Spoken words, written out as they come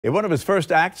In one of his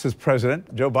first acts as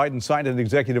president, Joe Biden signed an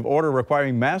executive order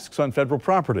requiring masks on federal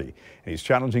property. And he's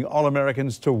challenging all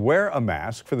Americans to wear a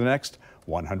mask for the next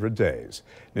 100 days.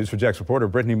 News4JAX reporter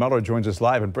Brittany Muller joins us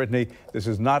live. And Brittany, this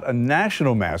is not a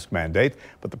national mask mandate,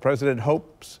 but the president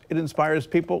hopes it inspires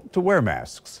people to wear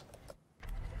masks.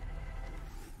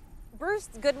 Bruce,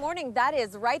 good morning. That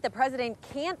is right. The president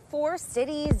can't force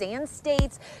cities and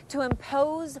states to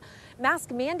impose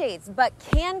mask mandates, but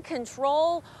can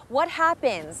control what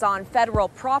happens on federal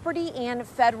property and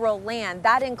federal land.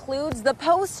 That includes the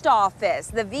post office,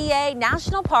 the VA,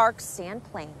 national parks, and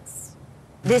planes.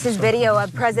 This is video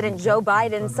of President Joe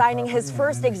Biden signing his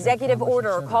first executive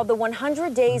order called the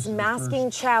 100 Days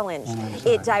Masking Challenge.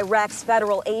 It directs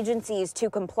federal agencies to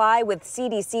comply with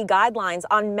CDC guidelines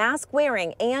on mask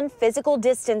wearing and physical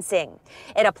distancing.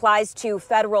 It applies to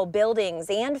federal buildings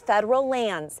and federal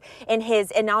lands. In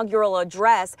his inaugural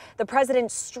address, the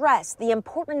president stressed the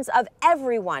importance of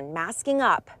everyone masking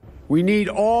up. We need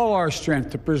all our strength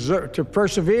to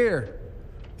persevere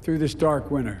through this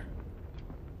dark winter.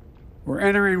 We're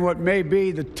entering what may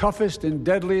be the toughest and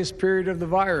deadliest period of the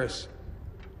virus.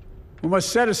 We must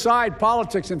set aside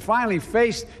politics and finally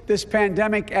face this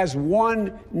pandemic as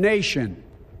one nation.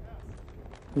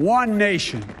 One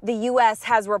nation. The U.S.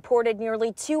 has reported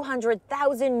nearly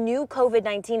 200,000 new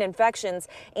COVID-19 infections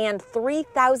and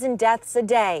 3,000 deaths a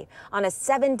day on a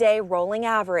 7-day rolling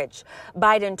average.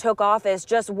 Biden took office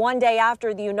just one day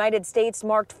after the United States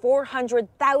marked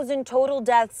 400,000 total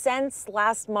deaths since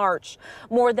last March.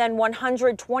 More than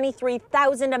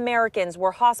 123,000 Americans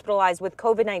were hospitalized with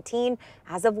COVID-19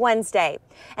 as of Wednesday.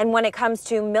 And when it comes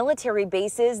to military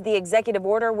bases, the executive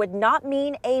order would not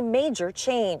mean a major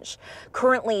change.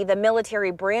 Currently, the military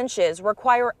branches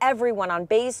require everyone on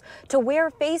base to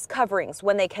wear face coverings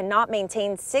when they cannot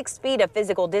maintain 6 feet of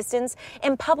physical distance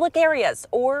in public areas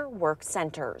or work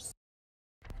centers.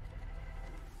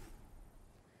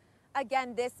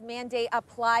 Again, this mandate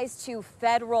applies to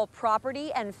federal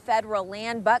property and federal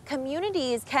land, but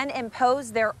communities can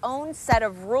impose their own set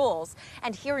of rules.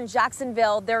 And here in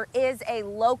Jacksonville, there is a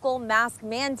local mask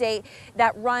mandate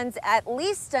that runs at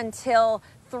least until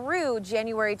through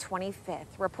January 25th.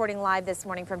 Reporting live this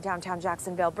morning from downtown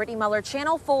Jacksonville, Brittany Muller,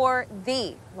 Channel 4,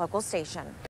 the local station.